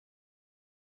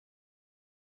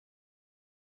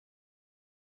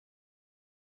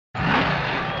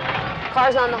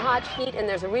Car's on the hot sheet, and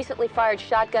there's a recently fired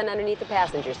shotgun underneath the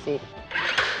passenger seat.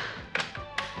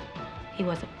 He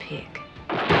was a pig.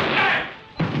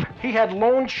 He had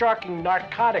loan sharking,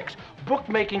 narcotics,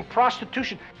 bookmaking,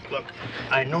 prostitution. Look,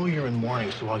 I know you're in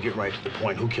mourning, so I'll get right to the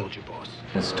point. Who killed your boss?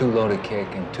 It's too low to kick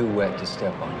and too wet to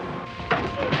step on.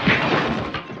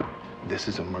 This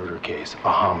is a murder case,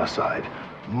 a homicide.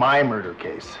 My murder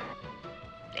case.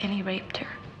 And he raped her.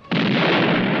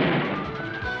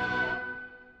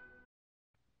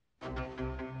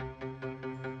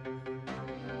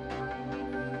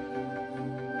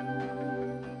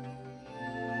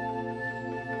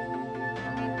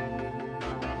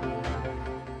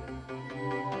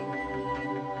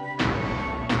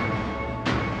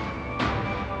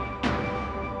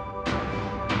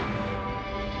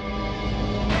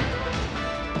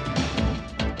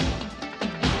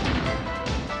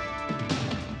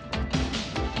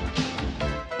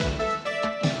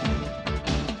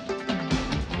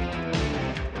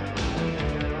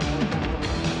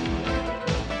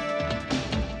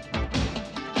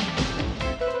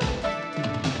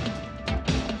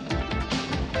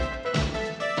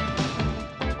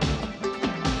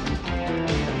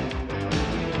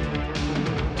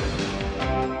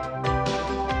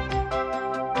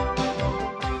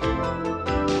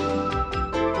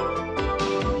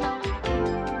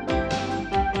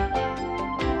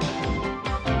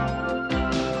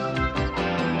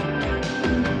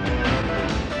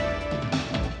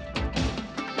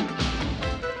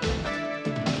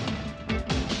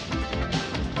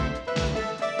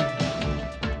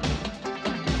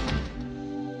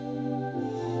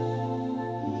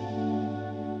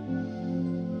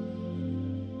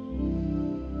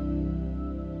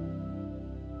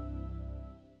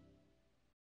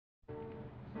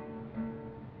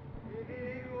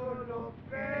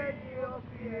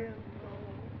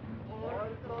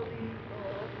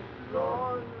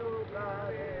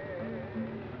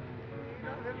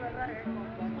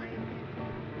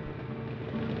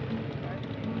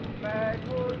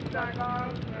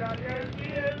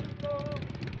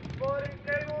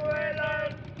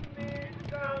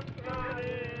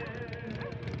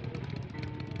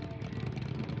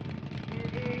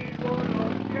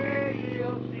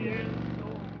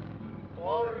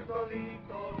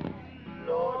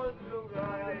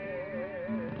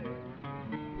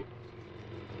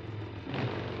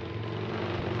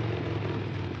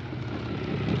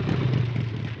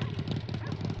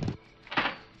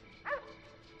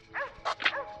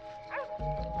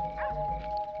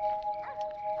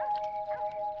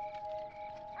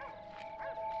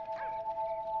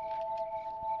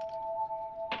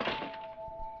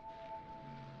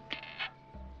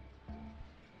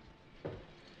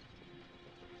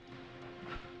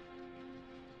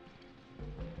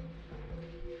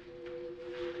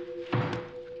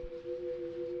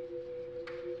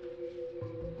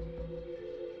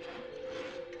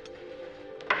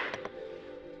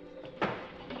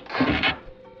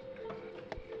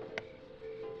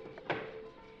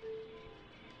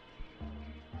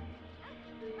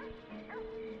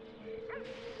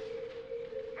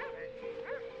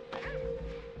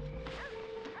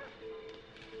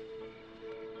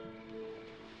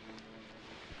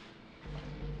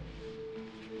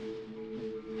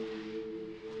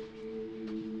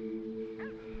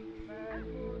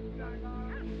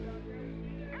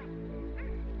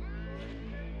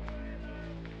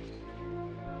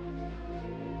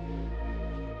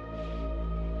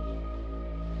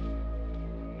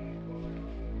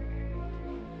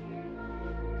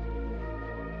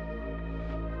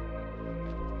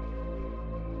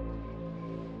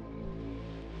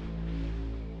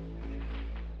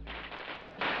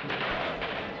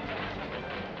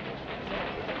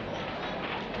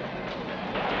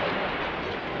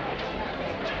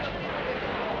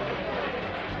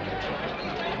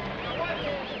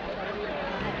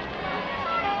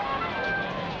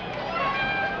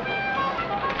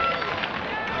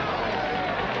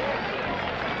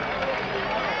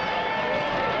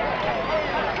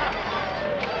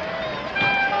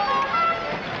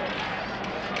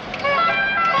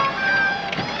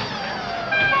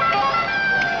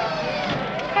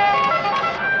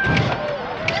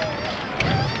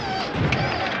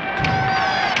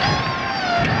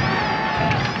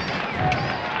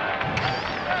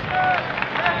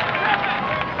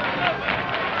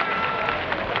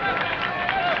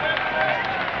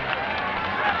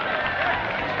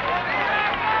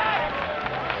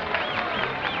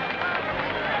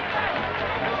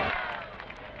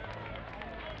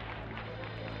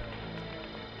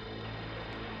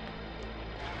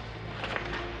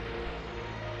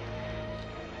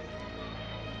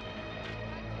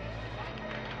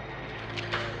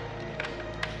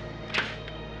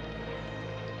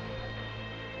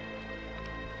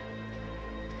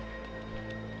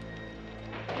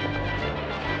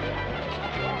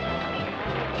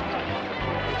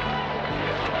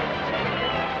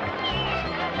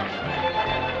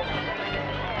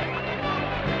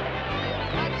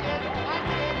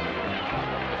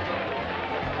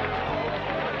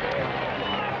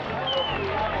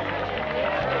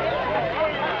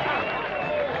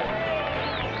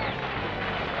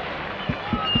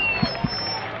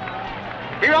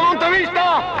 Viva Monte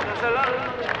Vista!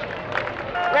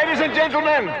 Ladies and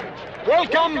gentlemen,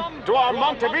 welcome to our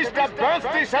Monte Vista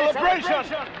birthday celebration.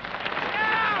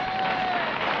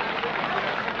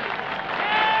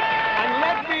 And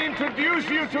let me introduce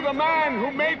you to the man who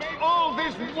makes all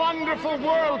this wonderful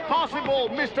world possible,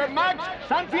 Mr. Max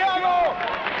Santiago.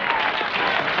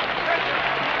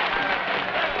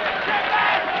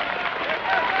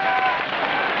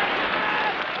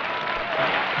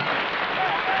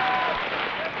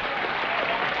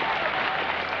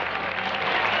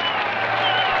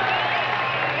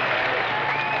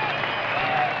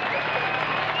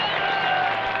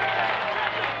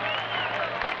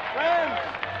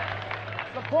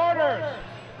 Supporters,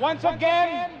 once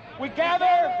again, we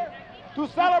gather to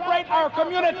celebrate our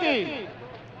community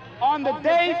on the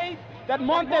day that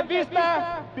Monte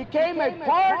Vista became a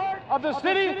part of the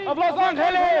city of Los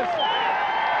Angeles.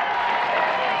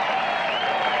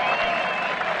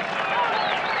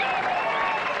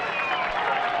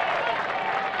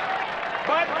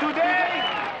 But today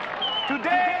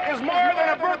is more than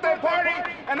a birthday party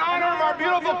in honor of our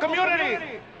beautiful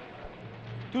community.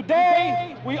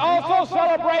 Today, we also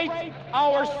celebrate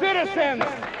our citizens. To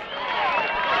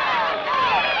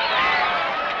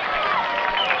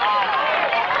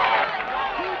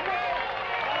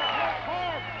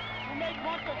make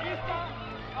Monte Vista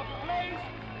a place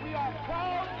we are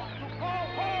proud to call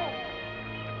home.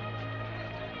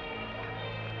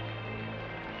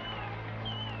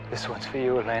 This one's for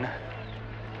you, Elena.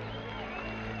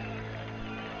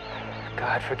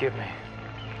 God, forgive me.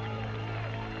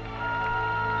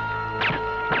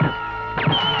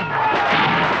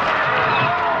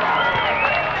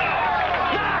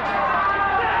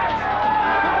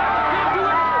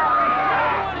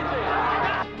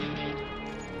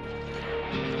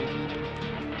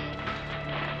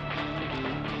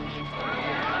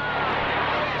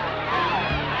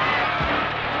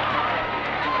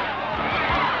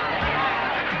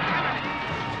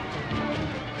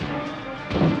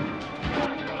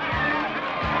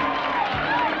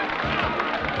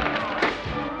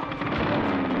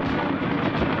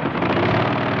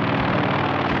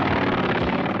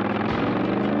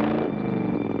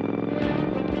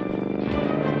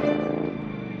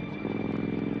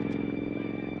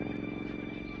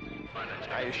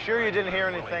 Are you sure you didn't hear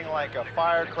anything like a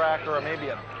firecracker or maybe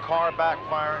a car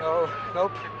backfiring? No,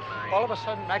 nope. All of a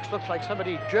sudden, Max looks like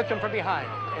somebody jerked him from behind,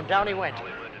 and down he went.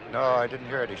 No, I didn't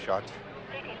hear any shots.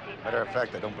 Matter of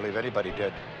fact, I don't believe anybody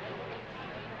did.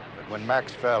 But when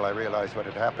Max fell, I realized what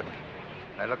had happened.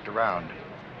 I looked around.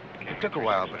 It took a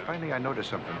while, but finally I noticed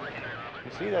something.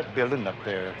 You see that building up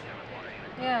there?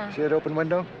 Yeah. See that open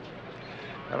window?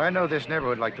 Well, I know this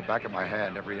neighborhood like the back of my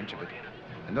hand, every inch of it.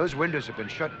 And those windows have been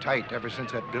shut tight ever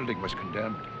since that building was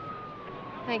condemned.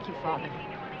 Thank you, Father.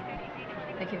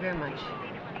 Thank you very much.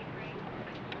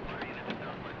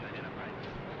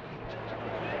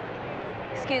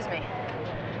 Excuse me.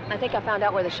 I think I found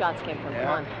out where the shots came from. Yeah?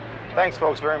 Come on. Thanks,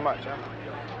 folks, very much. Huh?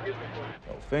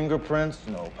 No fingerprints,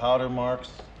 no powder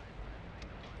marks,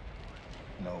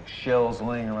 no shells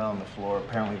laying around the floor.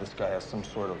 Apparently this guy has some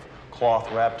sort of cloth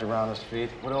wrapped around his feet.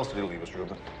 What else did he leave us,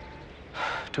 Ruben?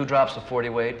 2 drops of 40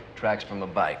 weight, tracks from a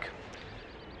bike.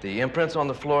 The imprints on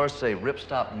the floor say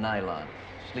ripstop nylon,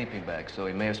 sleeping bag, so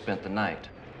he may have spent the night.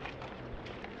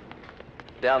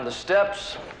 Down the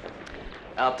steps,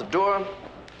 out the door,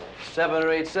 7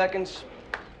 or 8 seconds,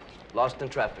 lost in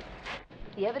traffic.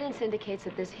 The evidence indicates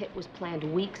that this hit was planned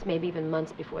weeks, maybe even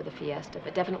months before the fiesta,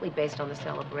 but definitely based on the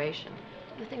celebration.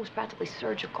 The thing was practically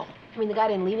surgical. I mean, the guy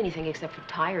didn't leave anything except for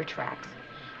tire tracks.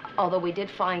 Although we did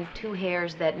find 2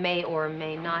 hairs that may or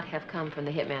may not have come from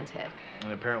the hitman's head.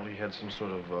 And apparently he had some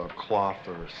sort of cloth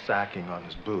or sacking on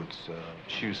his boots.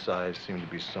 Shoe size seemed to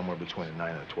be somewhere between a 9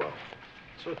 and a 12.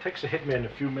 So it takes a hitman a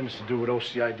few minutes to do what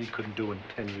OCID couldn't do in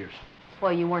 10 years.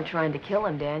 Well, you weren't trying to kill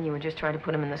him, Dan. You were just trying to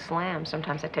put him in the slam.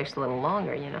 Sometimes that takes a little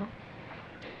longer, you know?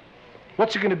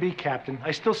 What's it going to be, Captain?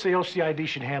 I still say OCID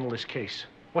should handle this case.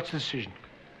 What's the decision?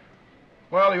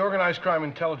 Well, the Organized Crime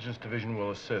Intelligence Division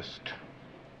will assist.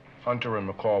 Hunter and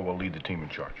McCall will lead the team in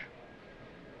charge.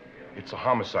 It's a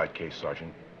homicide case,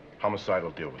 Sergeant. Homicide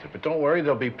will deal with it. But don't worry,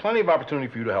 there'll be plenty of opportunity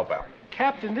for you to help out.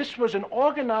 Captain, this was an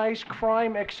organized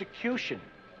crime execution.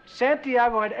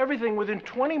 Santiago had everything within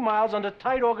 20 miles under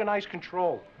tight organized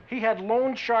control. He had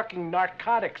loan sharking,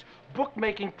 narcotics,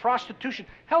 bookmaking, prostitution.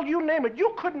 Hell, you name it.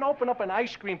 You couldn't open up an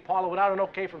ice cream parlor without an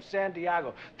okay from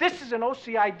Santiago. This is an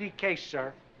OCID case,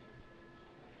 sir.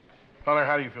 Hunter,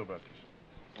 how do you feel about this?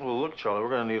 Well, look, Charlie, we're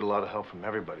going to need a lot of help from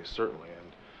everybody, certainly,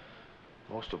 and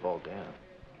most of all, Dan.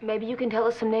 Maybe you can tell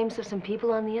us some names of some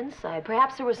people on the inside.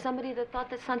 Perhaps there was somebody that thought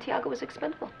that Santiago was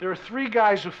expendable. There are 3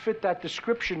 guys who fit that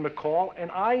description, McCall, and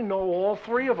I know all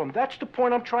 3 of them. That's the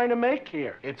point I'm trying to make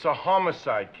here. It's a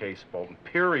homicide case, Bolton,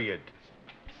 period.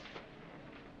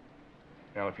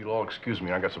 Now, if you'll all excuse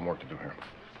me, I got some work to do here.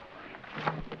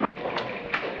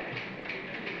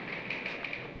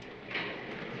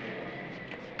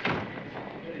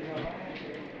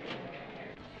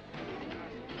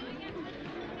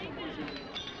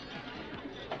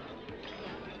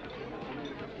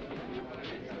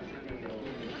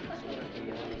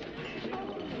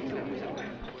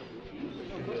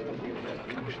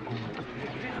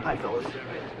 Hi, fellas.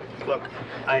 Look,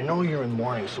 I know you're in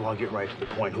mourning, so I'll get right to the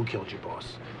point. Who killed your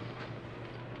boss?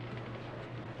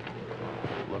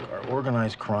 Look, our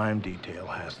organized crime detail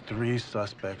has 3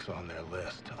 suspects on their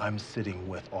list. I'm sitting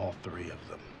with all 3 of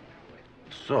them.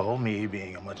 So, me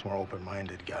being a much more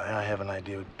open-minded guy, I have an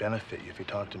idea it would benefit you if you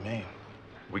talk to me.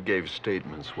 We gave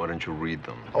statements. Why don't you read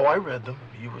them? Oh, I read them.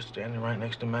 You were standing right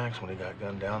next to Max when he got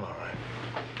gunned down, all right.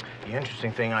 The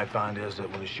interesting thing I found is that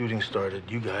when the shooting started,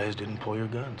 you guys didn't pull your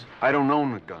guns. I don't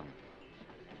own a gun.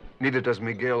 Neither does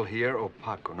Miguel here or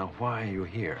Paco. Now, why are you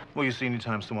here? Well, you see,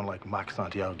 anytime someone like Max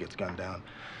Santiago gets gunned down,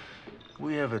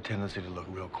 we have a tendency to look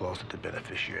real close at the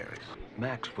beneficiaries.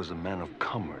 Max was a man of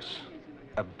commerce,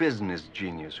 a business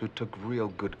genius who took real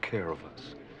good care of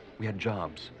us. We had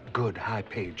jobs, good,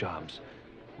 high-paid jobs,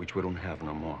 which we don't have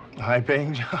no more.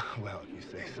 High-paying job? Well, if you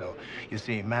say so. You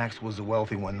see, Max was the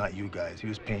wealthy one, not you guys. He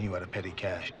was paying you out of petty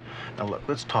cash. Now, look,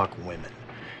 let's talk women.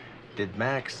 Did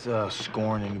Max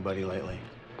scorn anybody lately?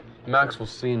 Max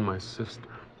was seeing my sister.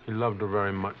 He loved her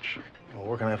very much. Well,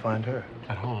 where can I find her?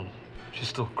 At home. She's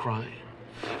still crying.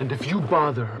 And if you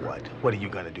bother her... What? What are you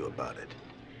going to do about it?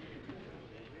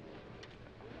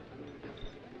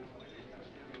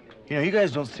 You know, you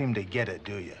guys don't seem to get it,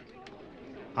 do you?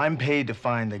 I'm paid to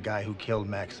find the guy who killed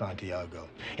Max Santiago.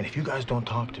 And if you guys don't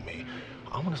talk to me,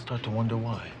 I'm going to start to wonder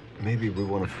why. Maybe we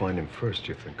want to find him first,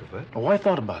 you think of it? Oh, I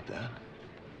thought about that.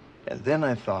 And then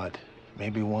I thought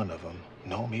maybe one of them,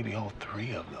 no, maybe all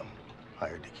 3 of them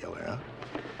hired the killer, huh?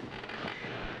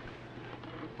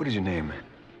 What is your name?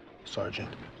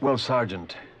 Sergeant. Well,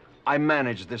 Sergeant, I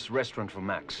manage this restaurant for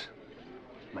Max.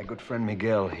 My good friend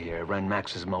Miguel here ran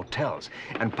Max's motels,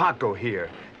 and Paco here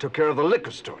took care of the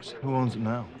liquor stores. Who owns it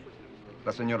now?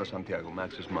 La Señora Santiago,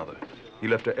 Max's mother. He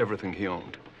left her everything he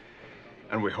owned.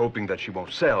 And we're hoping that she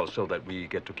won't sell so that we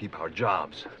get to keep our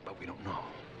jobs, but we don't know.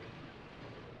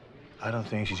 I don't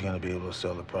think she's going to be able to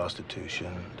sell the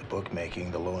prostitution, the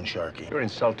bookmaking, the loan sharking. You're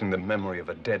insulting the memory of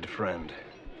a dead friend.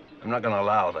 I'm not going to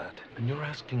allow that. And you're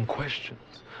asking questions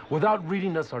without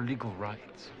reading us our legal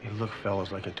rights. Hey, look,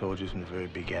 fellas, like I told you from the very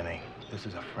beginning, this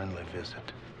is a friendly visit.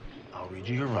 I'll read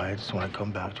you your rights when I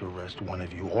come back to arrest one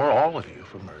of you, or all of you,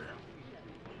 for murder.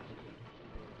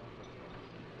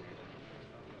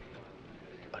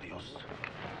 Adios.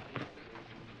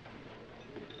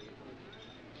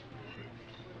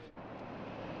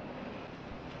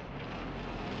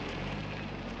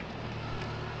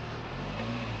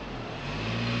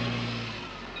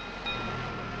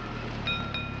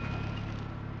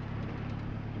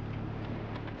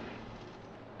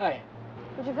 Hey.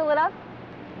 Did you fill it up?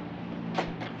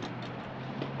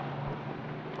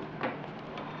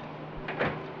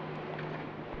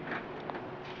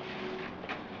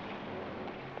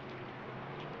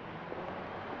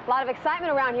 A lot of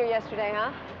excitement around here yesterday,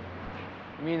 huh?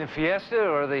 You mean the fiesta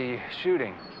or the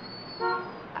shooting?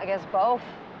 I guess both.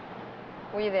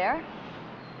 Were you there?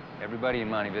 Everybody in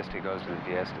Monte Vista goes to the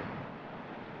fiesta.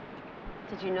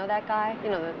 Did you know that guy?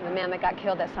 You know, the man that got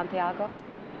killed at Santiago?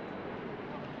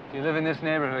 If you live in this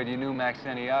neighborhood, you knew Max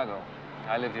Santiago.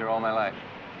 I lived here all my life.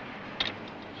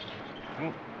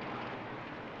 You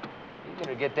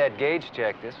better get that gauge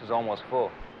checked. This was almost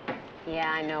full. Yeah,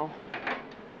 I know.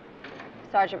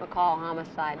 Sergeant McCall,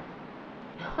 homicide.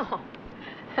 Oh,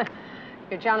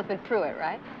 you're Jonathan Pruitt,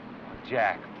 right?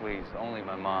 Jack, please. Only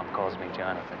my mom calls me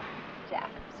Jonathan. Jack,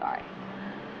 sorry.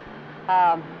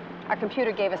 Our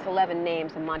computer gave us 11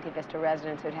 names of Monte Vista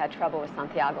residents who'd had trouble with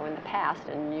Santiago in the past,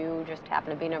 and you just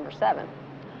happened to be number 7.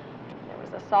 There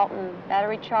was assault and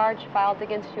battery charge filed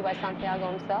against you by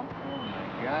Santiago himself. Oh,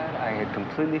 my God. I had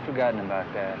completely forgotten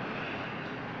about that.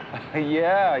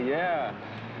 Yeah,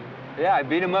 I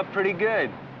beat him up pretty good.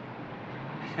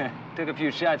 Took a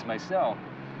few shots myself.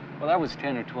 Well, that was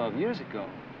 10 or 12 years ago.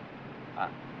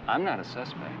 I'm not a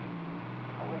suspect.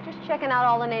 Well, we're just checking out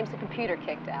all the names the computer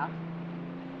kicked out.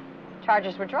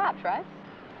 Charges were dropped, right?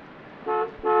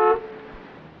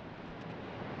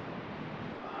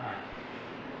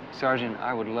 Sergeant,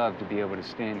 I would love to be able to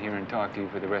stand here and talk to you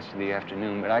for the rest of the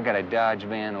afternoon, but I got a Dodge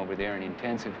van over there in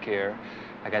intensive care.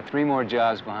 I got 3 more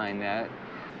jobs behind that.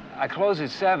 I close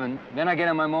at 7, then I get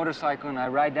on my motorcycle and I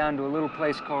ride down to a little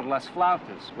place called Las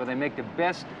Flautas, where they make the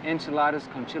best enchiladas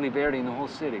con chili verde in the whole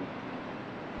city.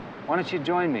 Why don't you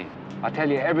join me? I'll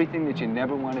tell you everything that you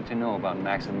never wanted to know about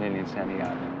Maximilian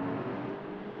Santiago.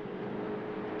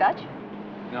 Dutch?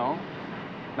 No,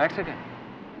 Mexican.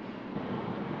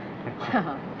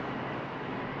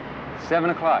 7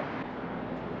 o'clock.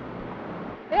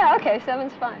 Yeah, okay,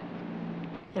 7's fine.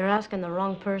 You're asking the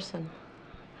wrong person.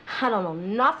 I don't know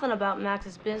nothing about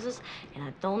Max's business, and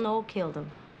I don't know who killed him.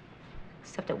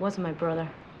 Except it wasn't my brother.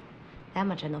 That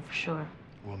much I know for sure.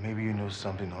 Well, maybe you know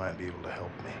something that might be able to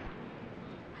help me.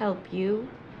 Help you?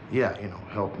 Yeah, you know,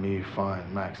 help me find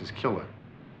Max's killer.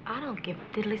 I don't give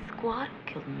a diddly squat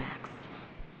who killed Max.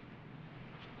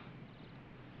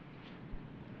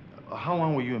 How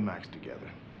long were you and Max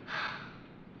together?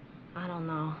 I don't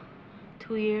know.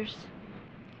 2 years?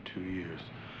 2 years.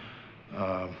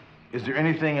 Is there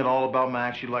anything at all about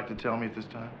Max you'd like to tell me at this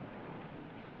time?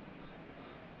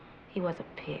 He was a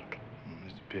pig.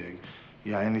 Mr. Pig.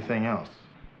 Yeah, anything else?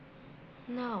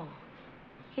 No.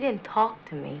 He didn't talk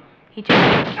to me. He just...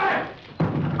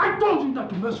 I told you not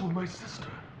to mess with my sister.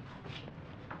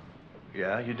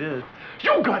 Yeah, you did.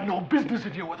 You got no business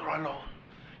in here with her alone.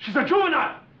 She's a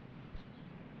juvenile.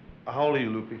 How old are you,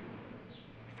 Lupe?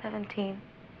 17.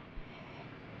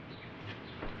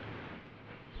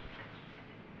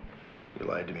 You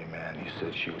lied to me, man. You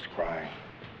said she was crying.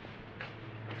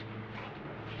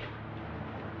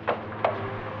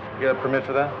 You got a permit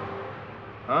for that?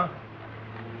 Huh?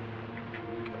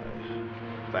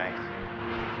 Thanks.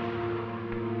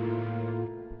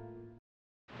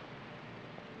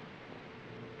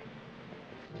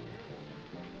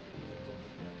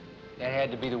 That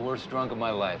had to be the worst drunk of my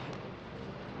life.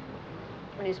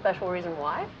 Any special reason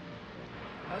why?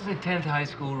 That was a 10th high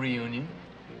school reunion.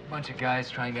 A bunch of guys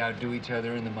trying to outdo each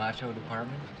other in the macho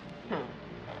department.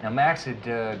 Now, Max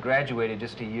had graduated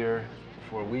just a year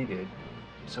before we did,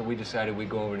 so we decided we'd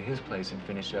go over to his place and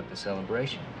finish up the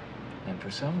celebration. And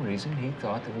for some reason, he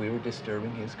thought that we were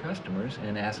disturbing his customers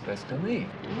and asked us to leave.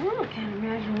 Oh, can't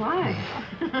imagine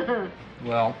why.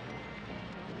 Well,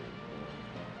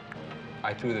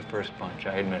 I threw the first punch,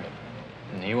 I admit it.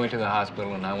 And he went to the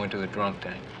hospital and I went to the drunk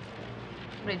tank.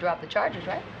 But he dropped the charges,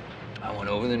 right? I went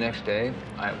over the next day,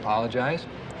 I apologized,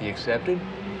 he accepted.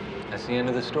 That's the end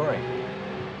of the story.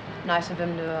 Nice of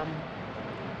him to,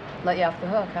 let you off the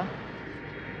hook, huh?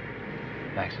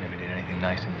 Max never did anything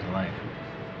nice in his life.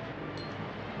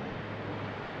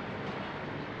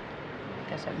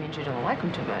 Guess that means you don't like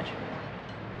him too much.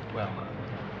 Well,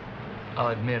 I'll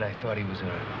admit I thought he was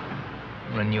a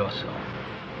roñoso.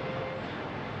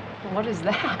 What is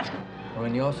that?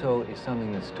 Roñoso is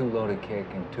something that's too low to kick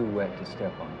and too wet to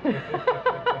step on.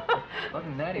 Other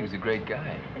than that, he was a great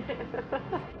guy.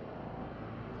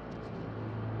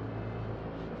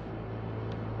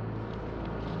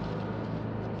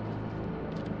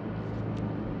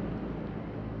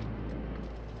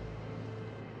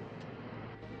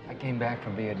 I came back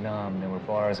from Vietnam. There were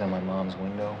bars on my mom's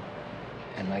window,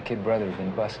 and my kid brother had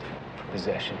been busted for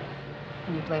possession.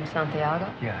 And you blame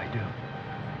Santiago? Yeah, I do.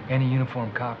 Any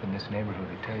uniformed cop in this neighborhood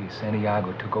will tell you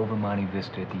Santiago took over Monte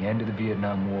Vista at the end of the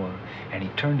Vietnam War, and he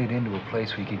turned it into a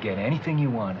place where you could get anything you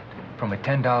wanted, from a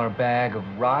 $10 bag of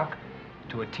rock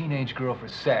to a teenage girl for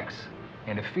sex.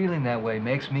 And if feeling that way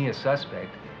makes me a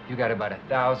suspect, you got about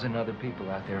 1,000 other people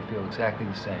out there who feel exactly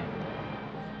the same.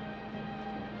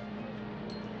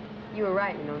 You were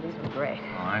right, you know, these were great.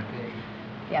 Oh, aren't they?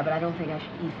 Yeah, but I don't think I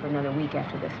should eat for another week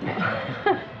after this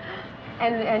meal.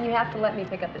 And you have to let me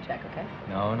pick up the check, okay?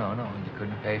 No, no, no. You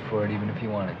couldn't pay for it even if you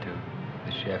wanted to.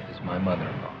 The chef is my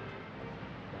mother-in-law.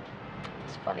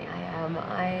 It's funny,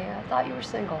 I thought you were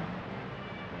single.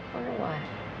 Wonder why.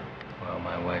 Well,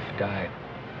 my wife died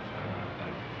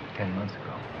about 10 months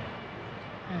ago.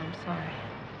 Oh, I'm sorry.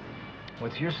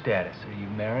 What's your status? Are you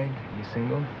married? Are you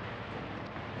single?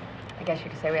 I guess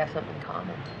you could say we have something in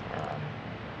common.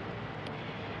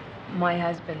 My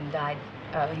husband died.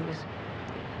 He was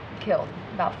killed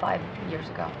about 5 years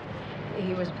ago.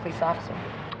 He was a police officer.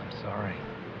 I'm sorry.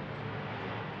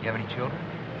 You have any children?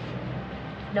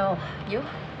 No. You?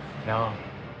 No.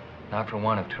 Not for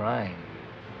want of trying.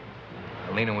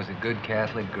 Alina was a good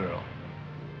Catholic girl.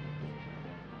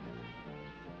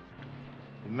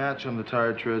 The match on the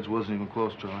tire treads wasn't even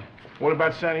close, Charlie. What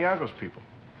about Santiago's people?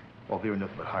 Well, they were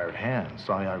nothing but hired hands.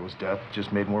 Santiago's death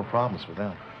just made more problems for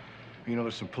them. You know,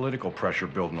 there's some political pressure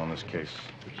building on this case.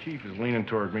 The chief is leaning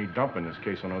toward me dumping this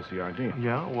case on OCID.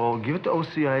 Yeah, well, give it to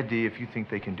OCID if you think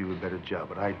they can do a better job,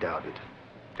 but I doubt it.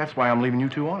 That's why I'm leaving you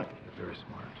two on it. You're very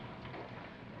smart.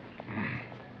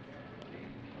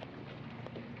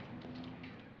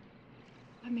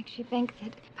 What makes you think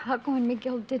that Paco and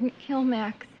Miguel didn't kill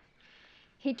Max?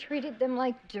 He treated them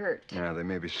like dirt. Yeah, they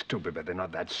may be stupid, but they're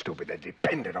not that stupid. They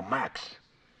depended on Max.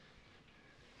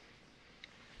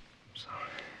 I'm sorry.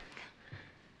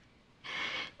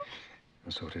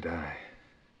 And so did I.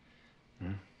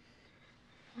 Hmm?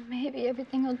 Well, maybe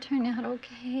everything will turn out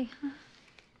okay, huh?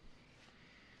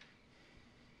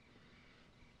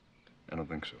 I don't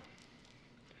think so.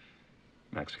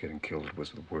 Max getting killed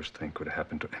was the worst thing could have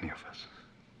happened to any of us.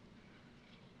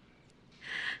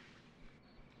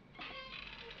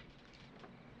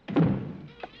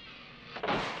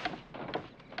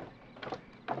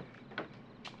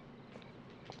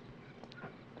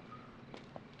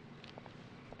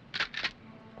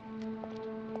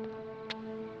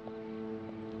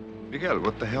 Miguel,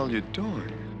 what the hell are you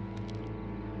doing?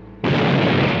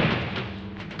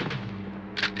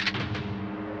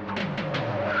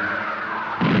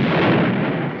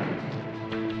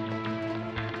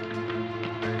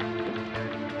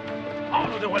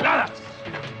 ¡Vámonos de voladas!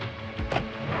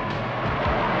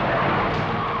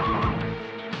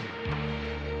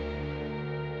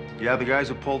 Yeah, the guys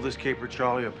who pulled this caper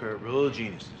Charlie are a pair of real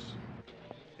geniuses.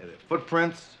 They had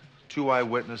footprints, 2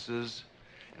 eyewitnesses,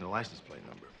 and a license plate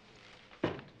number.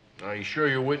 Are you sure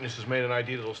your witnesses made an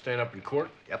ID that'll stand up in court?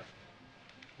 Yep.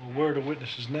 Well, where are the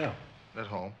witnesses now? At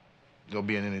home. They'll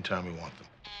be in any time we want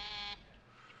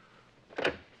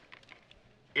them.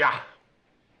 Yeah.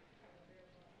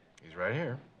 He's right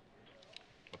here.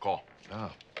 McCall.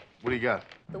 Oh. What do you got?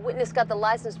 The witness got the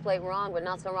license plate wrong, but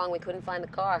not so wrong we couldn't find the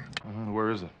car. Where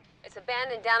is it? It's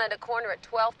abandoned down at a corner at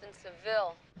 12th and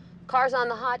Seville. Car's on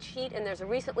the hot sheet, and there's a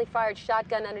recently fired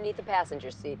shotgun underneath the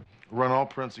passenger seat. Run all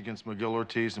prints against Miguel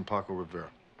Ortiz and Paco Rivera.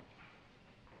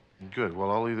 Good.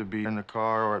 Well, I'll either be in the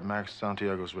car or at Max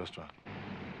Santiago's restaurant.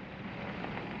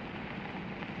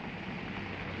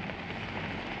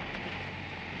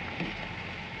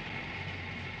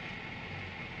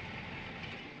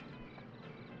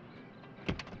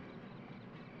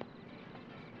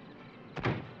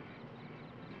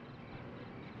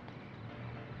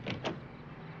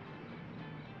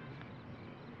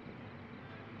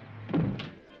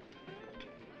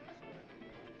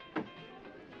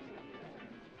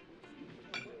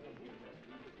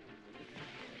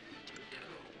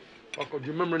 Paco, do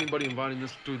you remember anybody inviting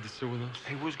this dude to sit with us?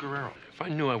 Hey, where's Guerrero? If I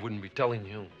knew, I wouldn't be telling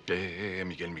you. Hey,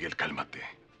 Miguel, cálmate.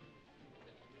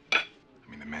 I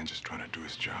mean, the man's just trying to do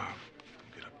his job.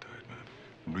 Don't get uptight,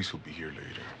 man. Reese will be here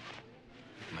later.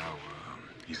 Now,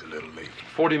 he's a little late.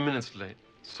 40 minutes late,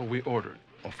 so we ordered.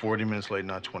 Well, 40 minutes late,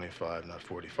 not 25, not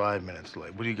 45 minutes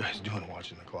late. What are you guys doing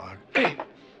watching the clock? Hey,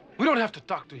 we don't have to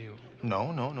talk to you.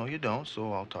 No, you don't,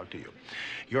 so I'll talk to you.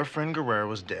 Your friend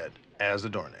Guerrero is dead as a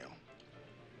doornail.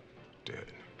 Dead?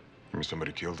 I mean,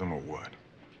 somebody killed him or what?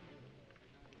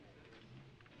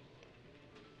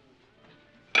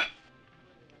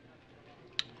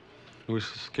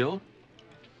 Luis is killed?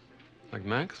 Like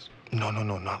Max? No,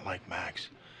 not like Max.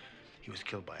 He was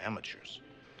killed by amateurs.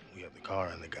 We have the car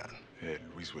and the gun. Hey,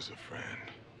 Luis was a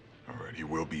friend. All right, he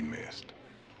will be missed.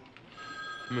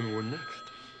 Maybe we're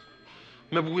next.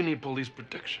 Maybe we need police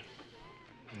protection.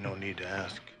 No need to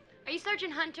ask. Are you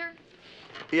Sergeant Hunter?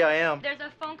 Yeah, I am. There's a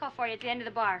phone call for you at the end of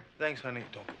the bar. Thanks, honey.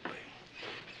 Don't complain.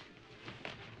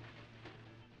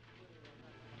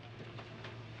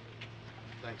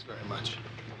 Thanks very much.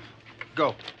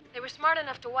 Go. They were smart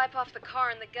enough to wipe off the car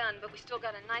and the gun, but we still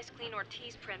got a nice clean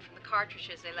Ortiz print from the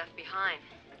cartridges they left behind.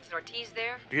 Is Ortiz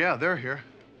there? Yeah, they're here.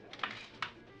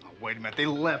 Oh, wait a minute. They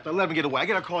left. I let them get away. I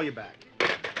gotta call you back.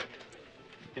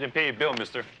 You didn't pay your bill,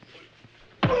 mister.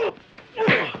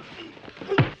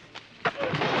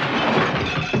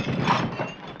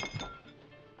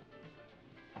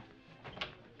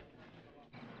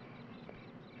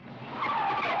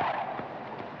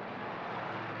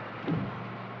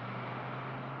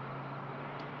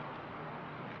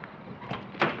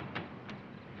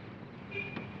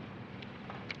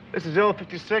 This is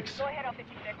L56. Go ahead,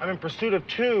 L56. I'm in pursuit of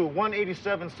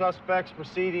 187 suspects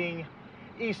proceeding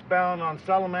eastbound on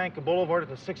Salamanca Boulevard at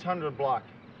the 600 block.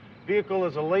 Vehicle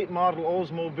is a late model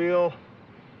Oldsmobile,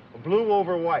 blue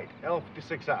over white.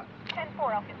 L56 out. 10-4,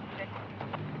 L56.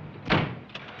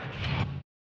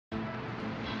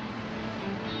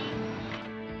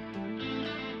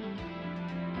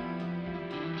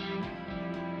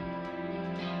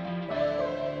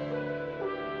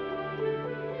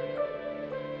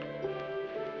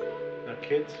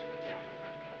 kids.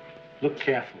 Look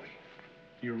carefully.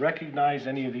 Do you recognize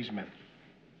any of these men?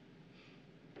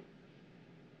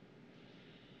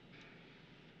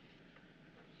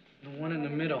 The one in the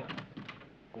middle.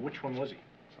 Well, which one was he?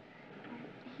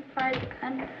 He fired the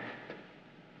gun.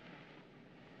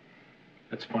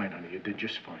 That's fine, honey. You did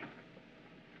just fine.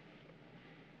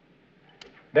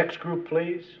 Next group,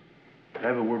 please. Can I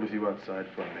have a word with you outside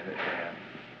for a minute, Dan?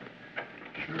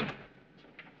 Sure.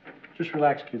 Just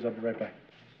relax, kids. I'll be right back.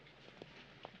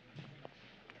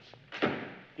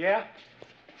 Yeah?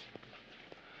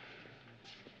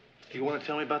 You want to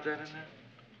tell me about that in there?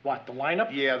 What, the lineup?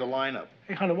 Yeah, the lineup.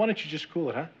 Hey, Hunter, why don't you just cool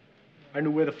it, huh? I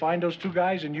knew where to find those two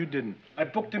guys, and you didn't. I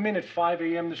booked them in at 5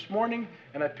 a.m. this morning,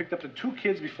 and I picked up the two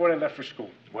kids before they left for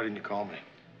school. Why didn't you call me?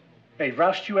 Hey,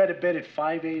 roused you out of bed at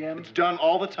 5 a.m.? It's done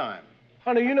all the time.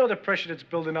 Hunter, you know the pressure that's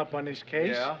building up on this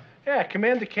case. Yeah? Yeah,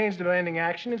 Commander Kane's demanding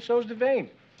action, and so's Devane.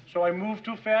 So I moved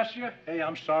too fast here? Hey,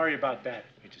 I'm sorry about that.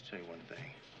 Let me just tell you one thing.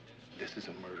 This is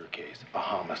a murder case, a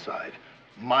homicide.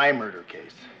 My murder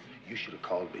case. You should have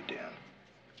called me, Dan.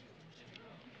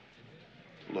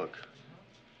 Look,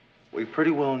 we pretty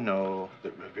well know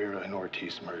that Rivera and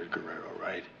Ortiz murdered Guerrero,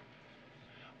 right?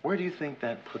 Where do you think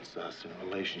that puts us in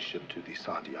relationship to the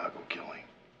Santiago killing?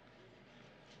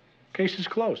 Case is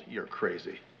closed. You're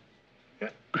crazy. Yeah.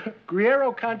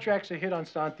 Guerrero contracts a hit on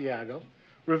Santiago.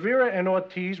 Rivera and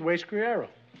Ortiz waste Guerrero.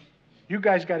 You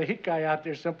guys got a hit guy out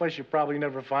there someplace you probably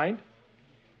never find.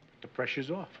 The pressure's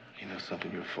off. You know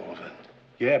something, you're full of it.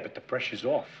 Yeah, but the pressure's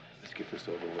off. Let's get this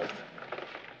over with.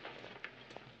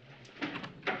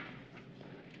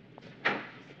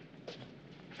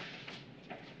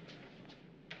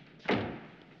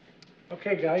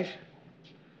 Okay, guys.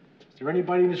 Is there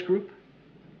anybody in this group?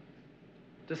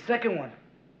 The second one.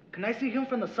 Can I see him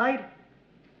from the side?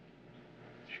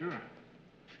 Sure.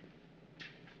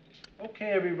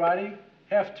 Okay, everybody.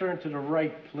 Half turn to the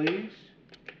right, please.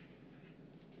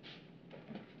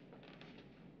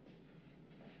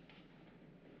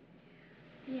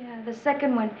 Yeah, the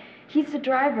second one. He's the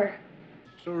driver.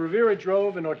 So Rivera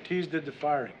drove and Ortiz did the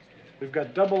firing. We've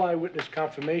got double eyewitness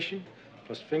confirmation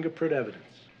plus fingerprint evidence.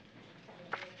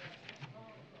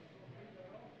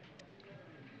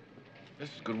 This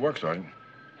is good work, Sergeant.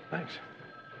 Thanks.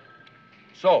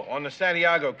 So, on the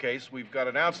Santiago case, we've got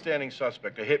an outstanding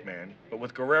suspect, a hitman, but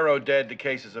with Guerrero dead, the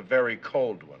case is a very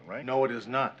cold one, right? No, it is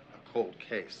not a cold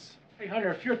case. Hey,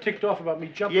 Hunter, if you're ticked off about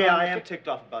me jumping Yeah, on I the am ticked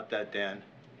off about that, Dan.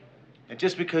 And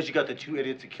just because you got the two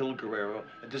idiots who killed Guerrero,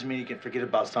 that doesn't mean you can forget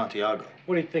about Santiago.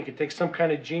 What do you think? It takes some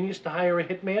kind of genius to hire a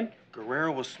hitman?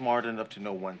 Guerrero was smart enough to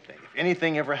know one thing. If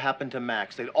anything ever happened to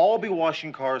Max, they'd all be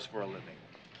washing cars for a living.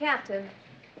 Captain,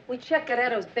 we checked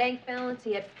Guerrero's bank balance.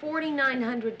 He had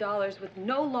 $4,900 with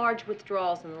no large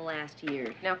withdrawals in the last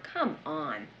year. Now, come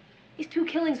on. These two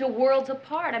killings are worlds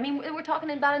apart. I mean, we're talking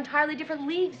about entirely different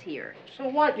leagues here. So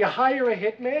what? You hire a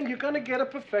hitman, you're gonna get a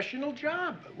professional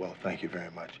job. Well, thank you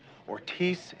very much.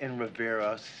 Ortiz and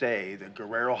Rivera say that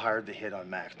Guerrero hired the hit on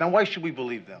Max. Now, why should we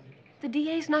believe them? The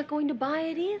DA's not going to buy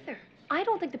it either. I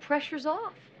don't think the pressure's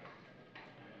off.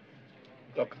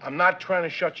 Look, I'm not trying to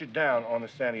shut you down on the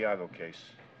Santiago case,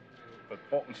 but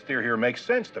Fulton's theory here makes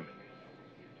sense to me.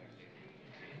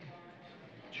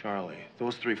 Charlie,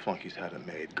 those three flunkies had it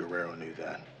made. Guerrero knew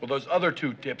that. Well, those other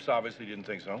two dips obviously didn't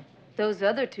think so. Those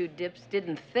other two dips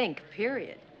didn't think,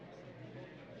 period.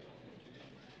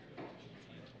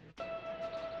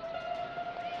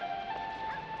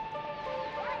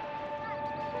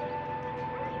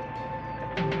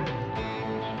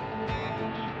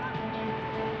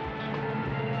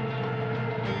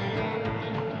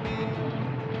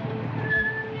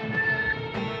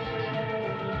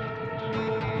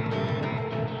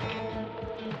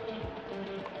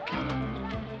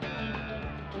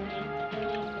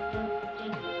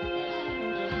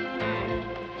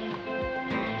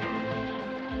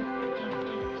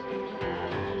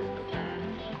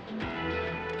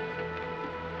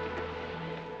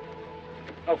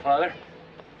 Oh, Father.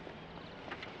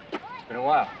 It's been a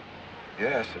while.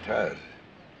 Yes, it has.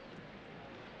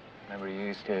 Remember you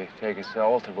used to take us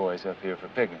altar boys up here for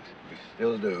picnics. We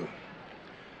still do.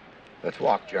 Let's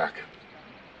walk, Jack.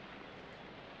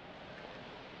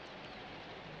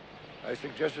 I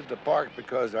suggested the park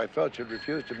because I felt you'd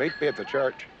refuse to meet me at the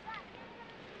church.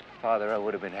 Father, I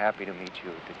would have been happy to meet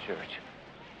you at the church.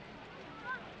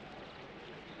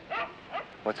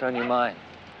 What's on your mind?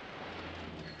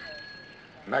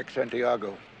 Max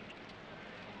Santiago.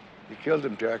 You killed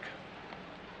him, Jack.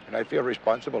 And I feel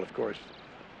responsible, of course.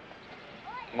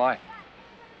 Why?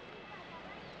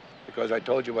 Because I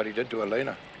told you what he did to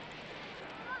Elena.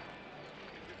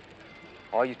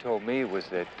 All you told me was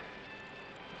that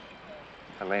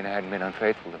Elena hadn't been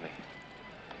unfaithful to me.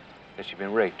 That she'd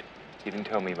been raped. You didn't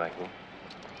tell me, Michael.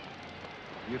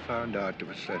 You found out it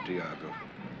was Santiago.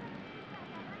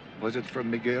 Was it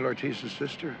from Miguel Ortiz's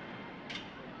sister?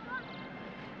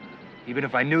 Even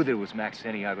if I knew that it was Max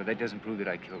Santiago, that doesn't prove that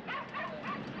I killed him.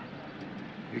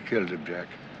 You killed him, Jack.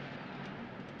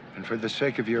 And for the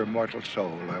sake of your immortal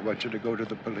soul, I want you to go to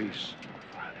the police.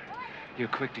 You're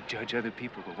quick to judge other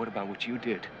people, but what about what you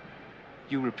did?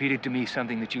 You repeated to me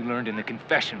something that you learned in the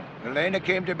confessional. Elena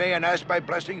came to me and asked my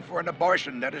blessing for an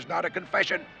abortion. That is not a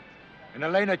confession. And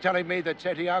Elena telling me that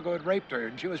Santiago had raped her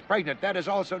and she was pregnant, that is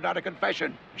also not a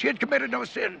confession. She had committed no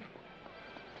sin.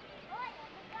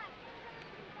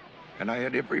 And I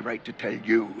had every right to tell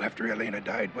you after Elena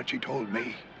died what she told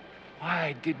me.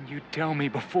 Why didn't you tell me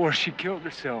before she killed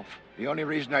herself? The only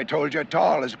reason I told you at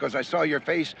all is because I saw your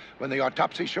face when the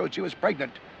autopsy showed she was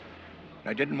pregnant. And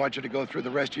I didn't want you to go through the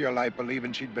rest of your life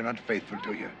believing she'd been unfaithful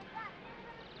to you.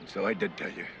 And so I did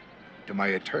tell you, to my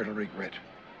eternal regret.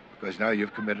 Because now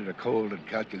you've committed a cold and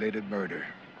calculated murder.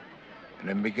 And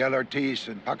then Miguel Ortiz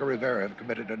and Paco Rivera have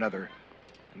committed another.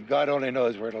 And God only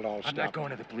knows where it'll all stop. I'm not going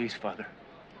to the police, Father.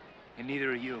 And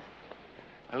neither are you.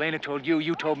 Elena told you,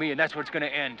 you told me, and that's where it's going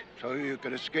to end. So you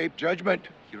could escape judgment?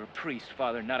 You're a priest,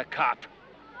 Father, not a cop.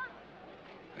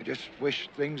 I just wish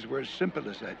things were as simple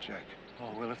as that, Jack.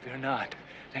 Oh, well, if they're not,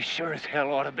 they sure as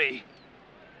hell ought to be.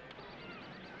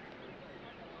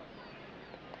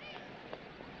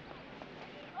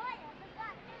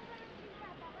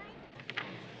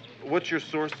 What's your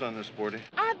source on this, Sporty?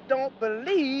 I don't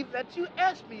believe that you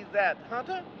asked me that,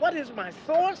 Hunter. What is my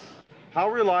source? How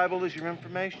reliable is your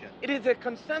information? It is a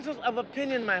consensus of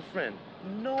opinion, my friend.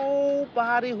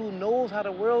 Nobody who knows how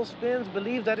the world spins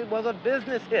believes that it was a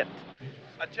business hit.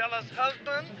 A jealous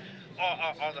husband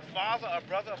or the father or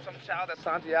brother of some child that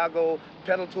Santiago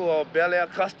peddled to a Bel Air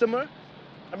customer?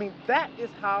 I mean, that is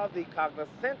how the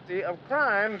cognoscenti of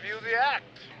crime view the act.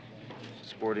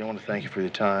 Sporty, I want to thank you for your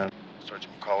time.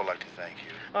 Sergeant McCall would like to thank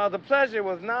you. The pleasure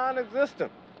was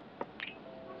non-existent.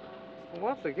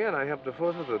 Once again, I have the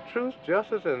forces of truth,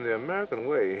 justice, and the American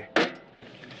way.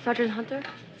 Sergeant Hunter?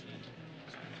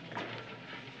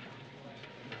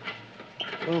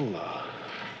 Well,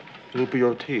 Lupe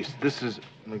Ortiz. This is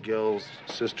Miguel's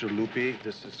sister, Lupe.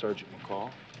 This is Sergeant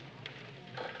McCall.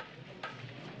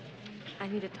 I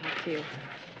need to talk to you.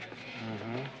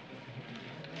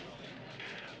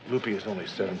 Lupe is only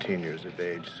 17 years of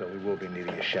age, so we will be needing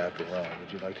a chaperone.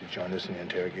 Would you like to join us in the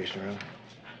interrogation room?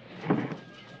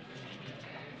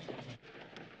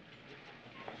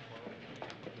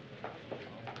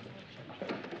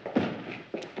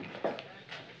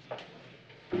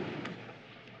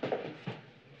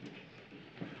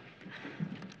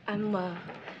 I'm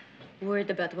worried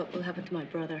about what will happen to my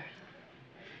brother.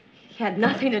 He had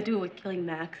nothing to do with killing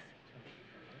Max.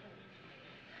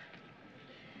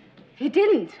 He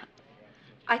didn't.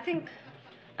 I think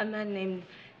a man named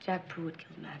Jack Pruitt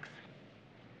killed Max.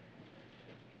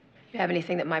 You have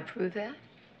anything that might prove that?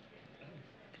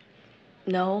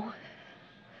 No.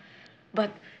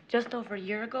 But just over a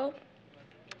year ago,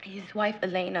 his wife,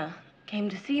 Elena, came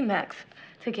to see Max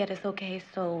to get us okay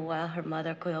so her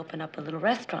mother could open up a little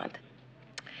restaurant.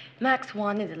 Max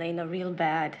wanted Elena real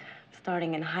bad,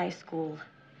 starting in high school,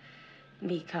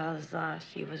 because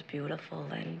she was beautiful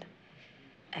and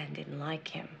didn't like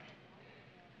him.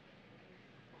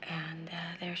 And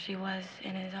there she was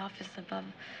in his office above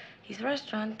his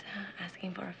restaurant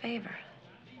asking for a favor.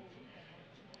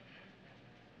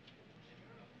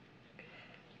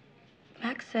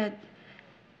 Max said,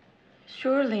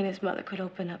 sure, Elena's mother could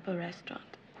open up a restaurant.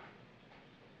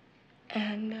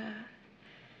 And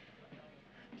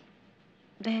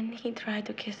then he tried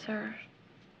to kiss her,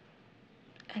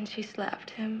 and she slapped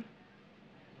him.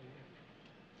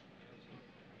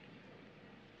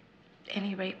 And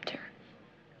he raped her.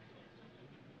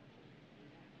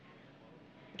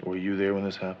 Were you there when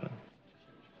this happened?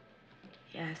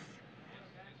 Yes.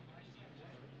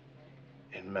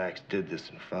 And Max did this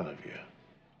in front of you?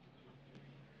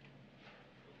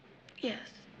 Yes.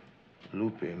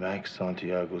 Lupe, Max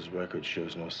Santiago's record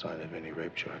shows no sign of any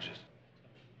rape charges.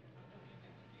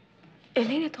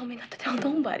 Elena told me not to tell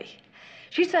nobody.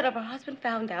 She said if her husband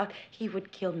found out, he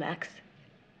would kill Max.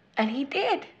 And he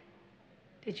did.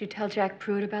 Did you tell Jack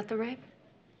Pruitt about the rape?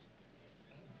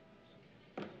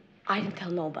 I didn't tell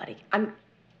nobody.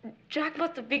 Jack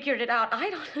must have figured it out. I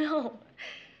don't know.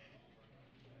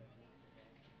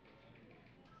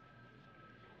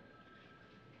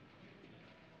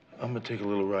 I'm gonna take a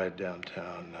little ride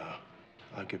downtown now.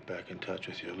 I'll get back in touch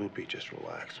with you. Lupe, just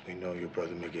relax. We know your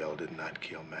brother Miguel did not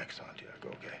kill Max Santiago,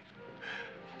 okay?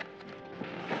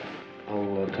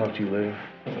 I'll talk to you later.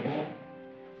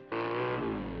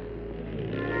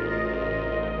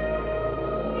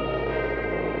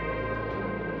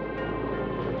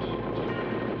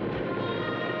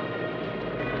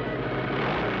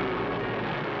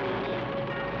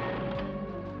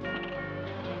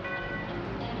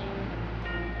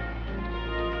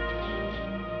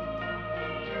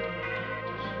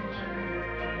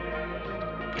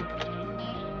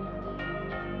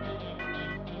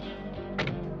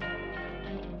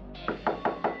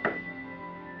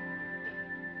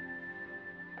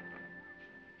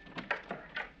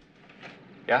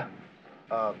 Yeah?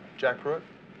 Jack Pruitt?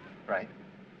 Right.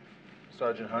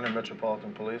 Sergeant Hunter,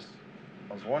 Metropolitan Police.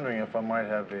 I was wondering if I might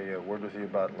have a word with you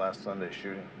about last Sunday's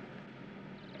shooting.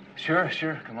 Sure,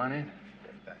 sure. Come on in.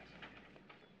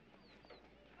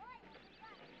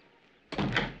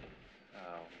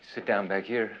 Sit down back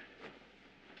here.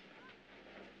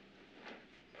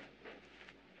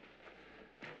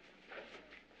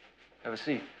 Have a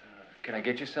seat. Can I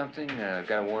get you something?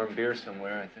 Got a warm beer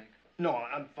somewhere, I think. No,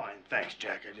 I'm fine. Thanks,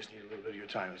 Jack. I just need a little bit of your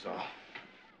time is all.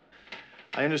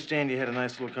 I understand you had a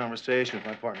nice little conversation with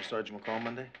my partner, Sergeant McCall,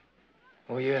 Monday?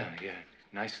 Oh, yeah.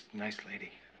 Nice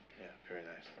lady. Yeah, very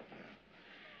nice. Yeah.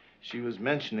 She was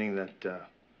mentioning that,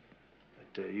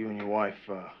 you and your wife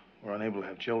were unable to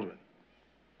have children.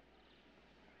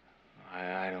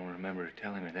 I don't remember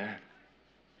telling her that.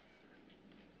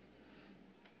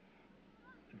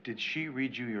 Did she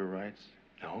read you your rights?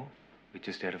 No. We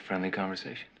just had a friendly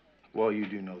conversation. Well, you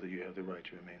do know that you have the right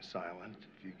to remain silent.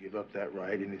 If you give up that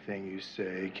right, anything you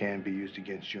say can be used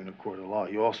against you in a court of law.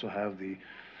 You also have the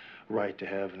right to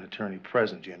have an attorney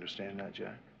present. Do you understand that,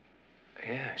 Jack?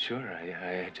 Yeah, sure.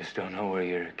 I just don't know where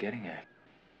you're getting at.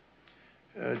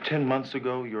 10 months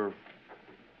ago, your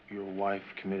wife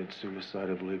committed suicide.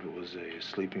 I believe it was a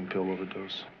sleeping pill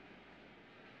overdose.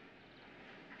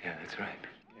 Yeah, that's right.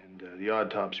 And the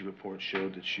autopsy report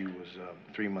showed that she was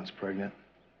 3 months pregnant.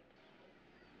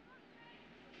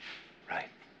 Right.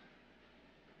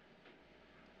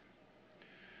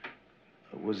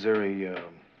 Was there a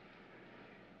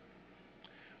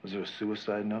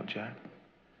suicide note, Jack?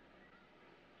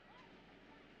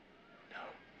 No.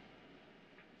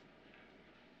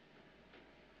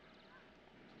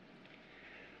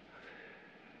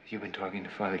 You've been talking to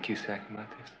Father Cusack about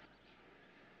this?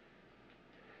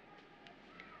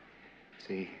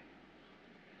 See,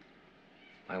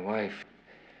 my wife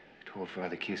told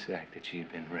Father Cusack that she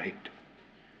had been raped.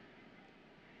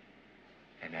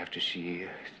 And after she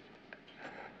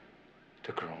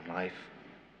took her own life,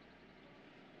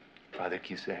 Father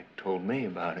Cusack told me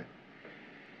about it.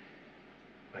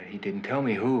 But he didn't tell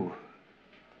me who'd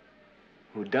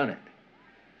done it.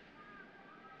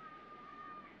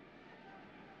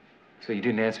 So you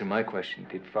didn't answer my question.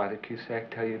 Did Father Cusack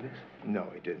tell you this? No,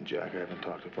 he didn't, Jack. I haven't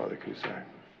talked to Father Cusack.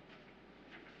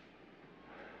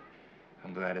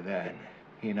 I'm glad of that.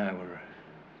 He and I were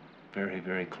very,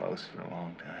 very close for a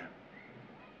long time.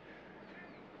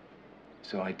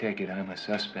 So I take it I'm a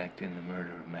suspect in the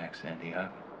murder of Max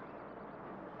Santiago.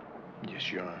 Yes,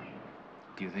 you are.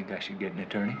 Do you think I should get an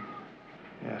attorney?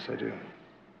 Yes, I do.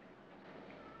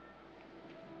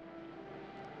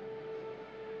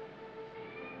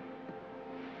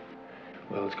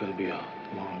 Well, it's going to be a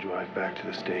long drive back to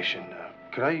the station.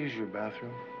 Could I use your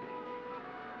bathroom?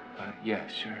 Yeah,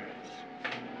 sure.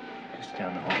 It's just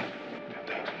down the hall. Yeah,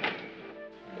 thanks.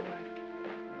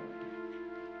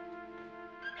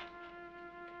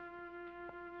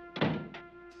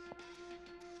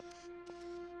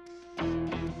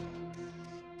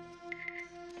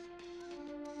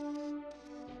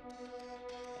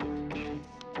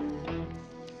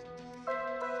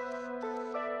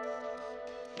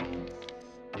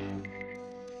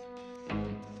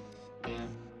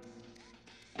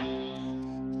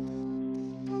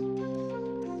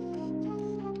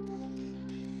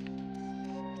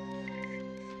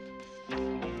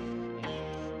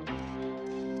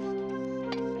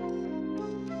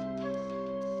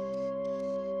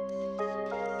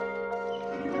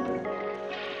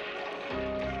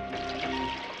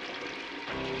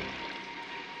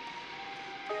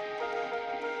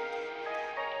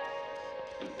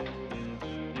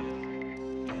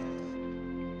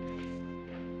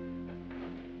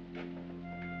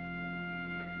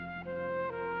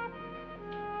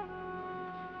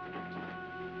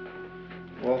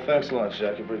 Well, thanks a lot,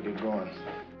 Jack. You better get going.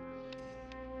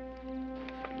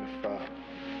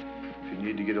 If you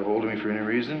need to get a hold of me for any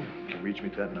reason, you can reach me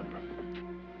at that number.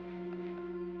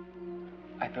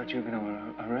 I thought you were going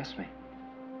to arrest me.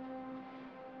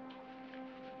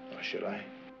 Or should I?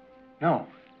 No.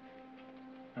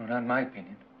 No, not in my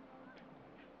opinion.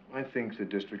 I think the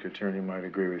district attorney might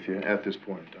agree with you at this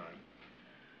point in time.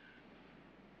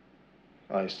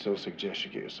 I still suggest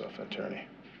you get yourself an attorney.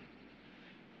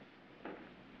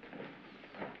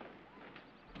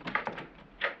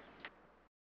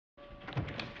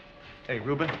 Hey,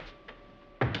 Ruben.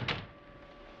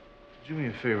 Do me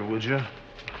a favor, would you?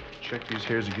 Check these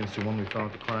hairs against the one we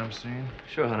found at the crime scene.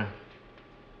 Sure, Hunter.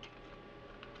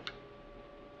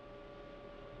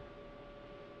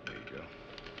 There you go.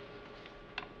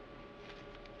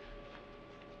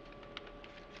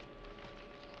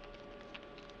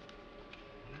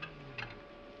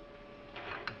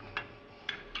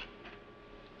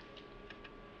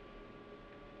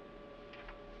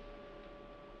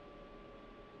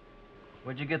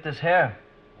 Where'd you get this hair?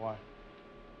 Why?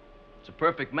 It's a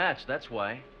perfect match, that's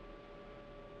why.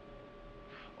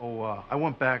 Oh, I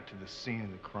went back to the scene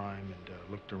of the crime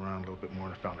and looked around a little bit more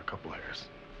and I found a couple hairs.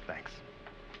 Thanks.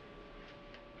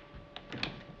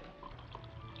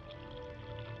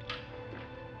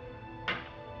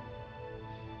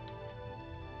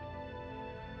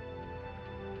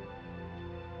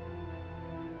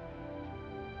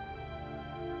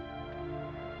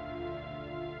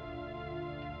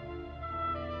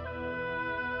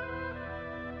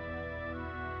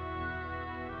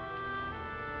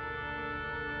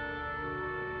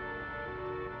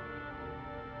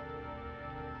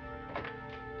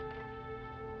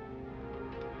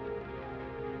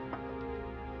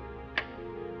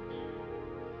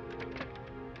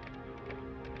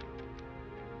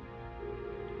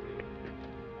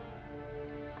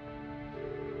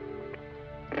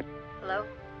 Hello?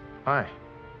 Hi.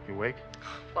 You awake?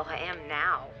 Well, I am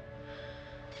now.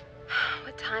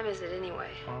 What time is it anyway?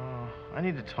 I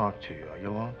need to talk to you. Are you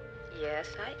alone? Yes,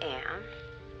 I am.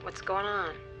 What's going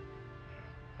on?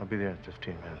 I'll be there in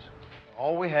 15 minutes.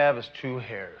 All we have is 2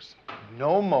 hairs.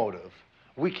 No motive.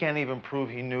 We can't even prove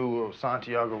he knew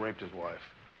Santiago raped his wife.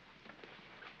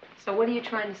 So what are you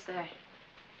trying to say?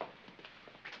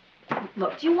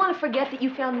 Look, do you want to forget that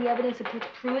you found the evidence that puts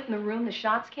Pruitt in the room the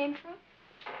shots came from?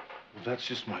 Well, that's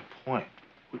just my point.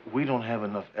 We don't have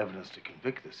enough evidence to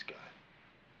convict this guy.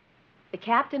 The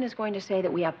captain is going to say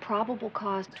that we have probable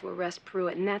cause to arrest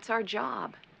Pruitt, and that's our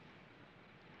job.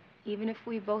 Even if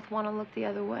we both want to look the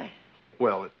other way.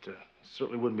 Well, it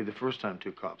certainly wouldn't be the first time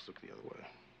 2 cops looked the other way.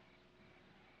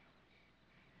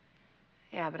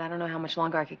 Yeah, but I don't know how much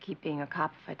longer I could keep being a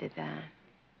cop if I did that.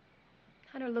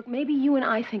 Hunter, look, maybe you and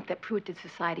I think that Pruitt did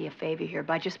society a favor here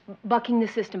by just bucking the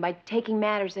system, by taking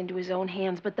matters into his own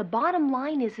hands. But the bottom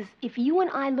line is if you and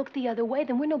I look the other way,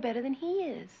 then we're no better than he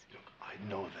is. Look, I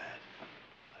know that.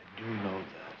 I do know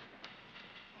that.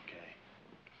 Okay?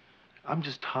 I'm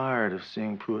just tired of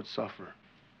seeing Pruitt suffer.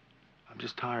 I'm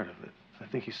just tired of it. I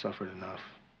think he suffered enough.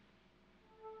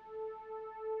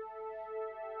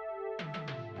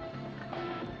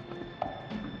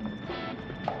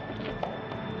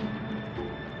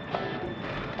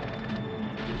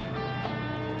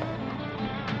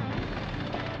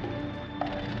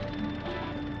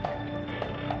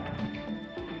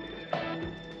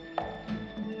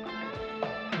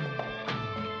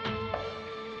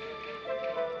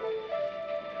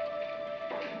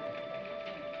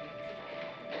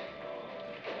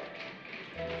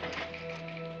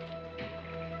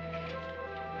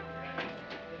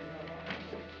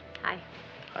 Hi.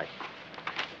 Hi.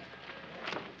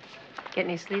 Get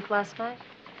any sleep last night?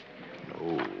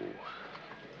 No.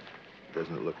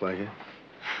 Doesn't it look like it?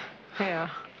 Yeah.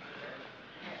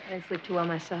 I didn't sleep too well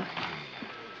myself.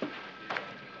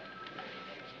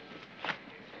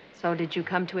 So did you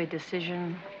come to a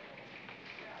decision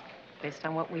based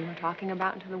on what we were talking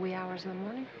about until the wee hours of the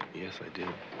morning? Yes, I did.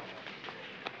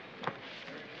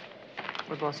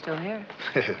 We're both still here.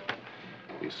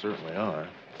 We certainly are.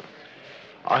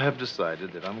 I have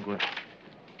decided that I'm going...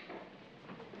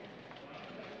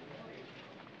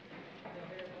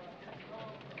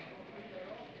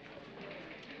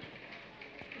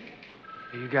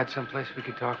 You got someplace we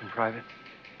could talk in private?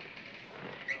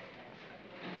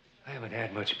 I haven't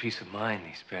had much peace of mind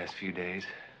these past few days.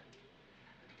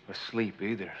 Or sleep,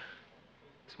 either.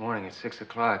 This morning at 6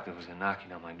 o'clock, there was a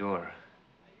knocking on my door.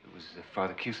 It was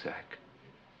Father Cusack.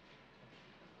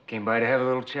 Came by to have a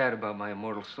little chat about my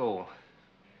immortal soul.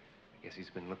 I guess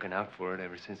he's been looking out for it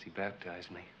ever since he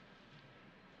baptized me.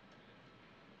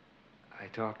 I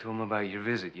talked to him about your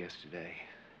visit yesterday.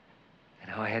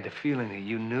 And how I had the feeling that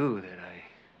you knew that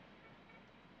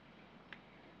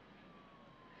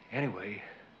Anyway,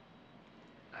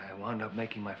 I wound up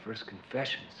making my first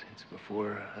confession since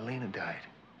before Elena died.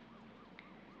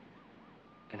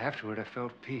 And afterward, I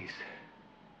felt peace.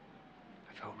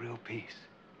 I felt real peace.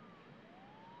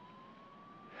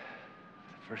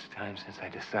 First time since I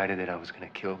decided that I was gonna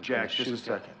kill Jack, Chris just a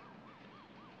Schuster. second.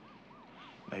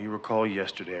 Now, you recall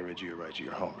yesterday I read you your right to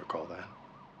your home. Recall that?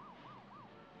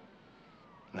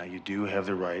 Now, you do have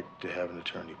the right to have an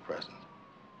attorney present.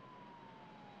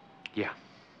 Yeah.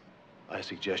 I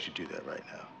suggest you do that right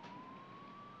now.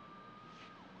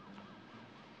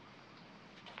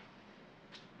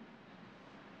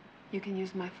 You can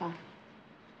use my phone.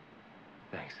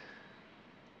 Thanks.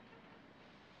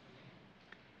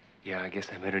 Yeah, I guess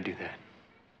I better do that.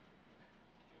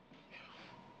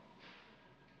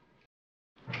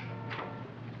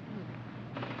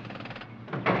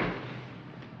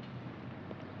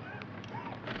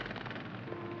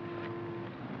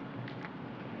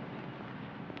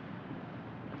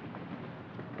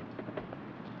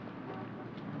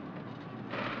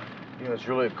 You know, it's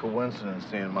really a coincidence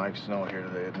seeing Mike Snow here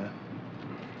today, isn't it?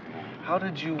 How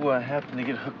did you happen to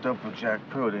get hooked up with Jack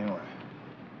Pruitt anyway?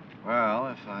 Well,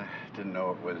 if I didn't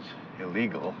know it was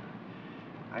illegal,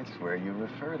 I'd swear you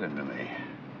referred him to me.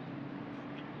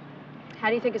 How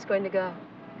do you think it's going to go?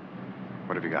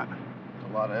 What have you got?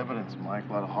 A lot of evidence, Mike,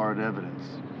 a lot of hard evidence.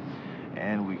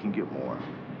 And we can get more.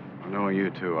 Well, knowing you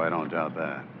two, I don't doubt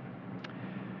that.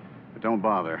 But don't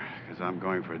bother, because I'm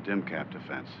going for a dim cap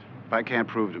defense. If I can't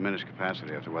prove diminished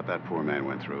capacity after what that poor man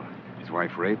went through, his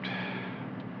wife raped,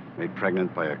 made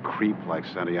pregnant by a creep like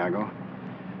Santiago,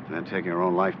 and then taking her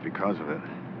own life because of it.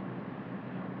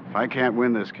 If I can't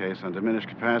win this case on diminished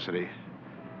capacity,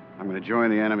 I'm going to join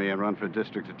the enemy and run for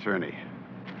district attorney.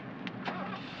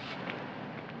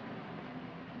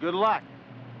 Good luck.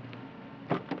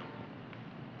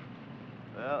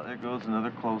 Well, there goes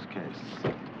another closed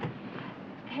case.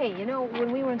 Hey, you know,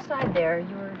 when we were inside there,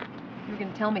 you were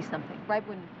going to tell me something. Right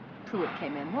when Pruitt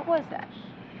came in. What was that?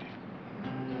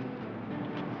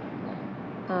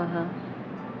 Uh-huh.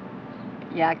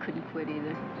 Yeah, I couldn't quit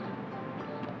either.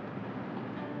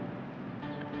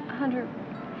 Hunter,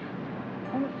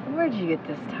 where'd you get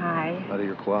this tie? Out of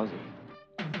your closet.